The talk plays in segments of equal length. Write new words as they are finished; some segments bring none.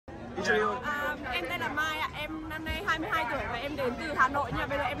Em tên là Mai ạ, em năm nay 22 tuổi và em đến từ Hà Nội nhưng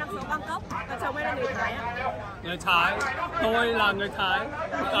bây giờ em đang sống Bangkok và chồng em là người Thái ạ. Người Thái, tôi là người Thái.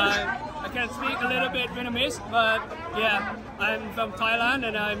 I can speak a little bit Vietnamese, but yeah, I'm from Thailand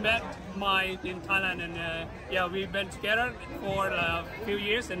and I met Mai in Thailand and yeah, we've been together for a few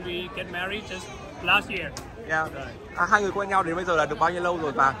years and we get married just last year. Yeah. Hai người quen nhau đến bây giờ là được bao nhiêu lâu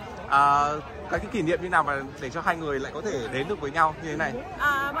rồi và cái kỷ niệm như nào mà để cho hai người lại có thể đến được với nhau như thế này?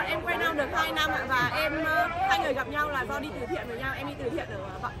 Bọn em quen nhau được 2 năm ạ và hai người gặp nhau là do đi từ thiện với nhau. Em đi từ thiện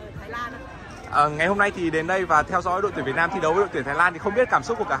ở Thái Lan ạ. Ngày hôm nay thì đến đây và theo dõi đội tuyển Việt Nam thi đấu với đội tuyển Thái Lan thì không biết cảm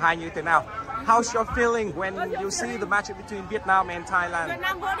xúc của cả hai như thế nào. How's your feeling when you see the match between Vietnam and Thailand?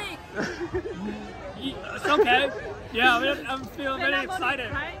 Vietnam vô địch. It's okay. Yeah, I feel very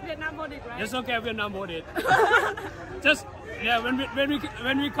excited. Right? Vietnam vô địch, right? It's okay, Vietnam won it. Just yeah,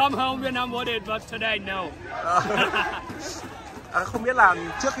 when we come home, Vietnam won it, but today no. Không biết là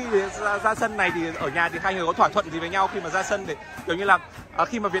trước khi ra sân này thì ở nhà thì hai người có thỏa thuận gì với nhau khi mà ra sân để kiểu như là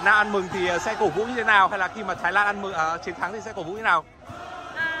khi mà Việt Nam ăn mừng thì sẽ cổ vũ như thế nào hay là khi mà Thái Lan ăn mừng chiến thắng thì sẽ cổ vũ như thế nào?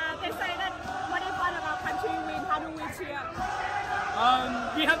 They say that what is fun about country win? How do we cheer?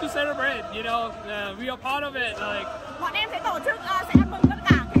 We have to celebrate, you know. We are part of it. Like bọn em sẽ tổ chức sẽ ăn mừng tất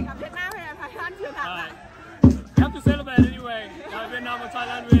cả kể cả Việt Nam hay là Thái Lan chiến thắng ạ. We have to celebrate anyway. Vietnam or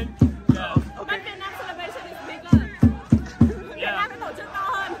Thailand win. Yeah. Okay. But Vietnam celebration is bigger. Việt Nam sẽ tổ chức to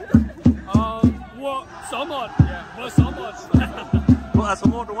hơn. Vua số 1. Yeah, vua số 1. Vua là số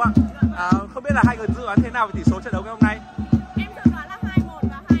 1 đúng không ạ? Không biết là hai người dự đoán thế nào về tỷ số trận đấu ngày hôm nay? Em dự đoán là 2-1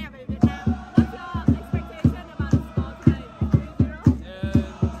 và 2 về Việt Nam. What's your expectation about the score today?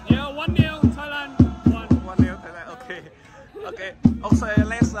 3-0? Yeah, 1-0 Thailand. 1-0 Thailand. Okay. Okay. Also,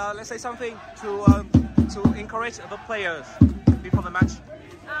 let's say something to encourage the players before the match.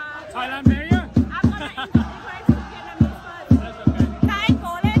 Thailand player. I'm gonna